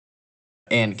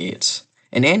AND gates.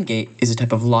 An AND gate is a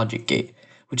type of logic gate,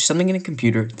 which is something in a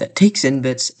computer that takes in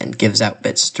bits and gives out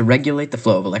bits to regulate the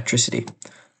flow of electricity.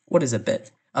 What is a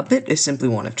bit? A bit is simply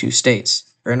one of two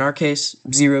states, or in our case,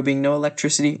 0 being no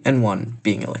electricity and 1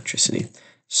 being electricity.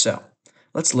 So,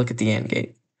 let's look at the AND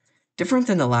gate. Different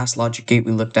than the last logic gate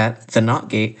we looked at, the NOT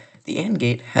gate, the AND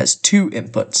gate has 2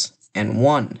 inputs and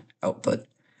 1 output.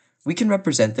 We can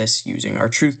represent this using our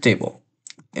truth table,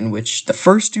 in which the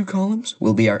first 2 columns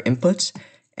will be our inputs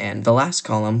and the last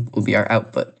column will be our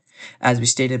output. As we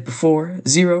stated before,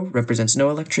 0 represents no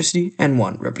electricity and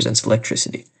 1 represents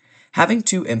electricity. Having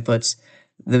 2 inputs,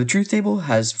 the truth table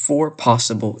has 4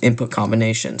 possible input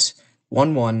combinations: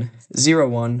 1 1, 0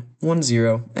 1, 1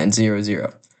 0, and 0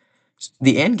 0.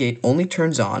 The AND gate only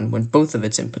turns on when both of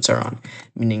its inputs are on,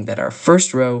 meaning that our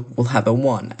first row will have a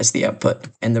 1 as the output,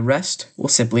 and the rest will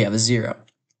simply have a 0.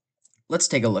 Let's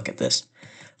take a look at this.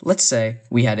 Let's say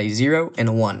we had a 0 and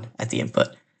a 1 at the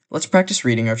input. Let's practice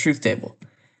reading our truth table.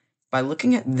 By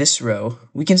looking at this row,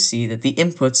 we can see that the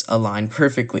inputs align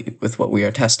perfectly with what we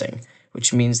are testing,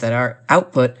 which means that our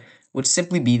output would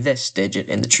simply be this digit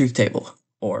in the truth table,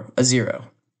 or a 0.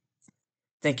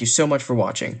 Thank you so much for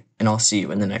watching, and I'll see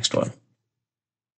you in the next one.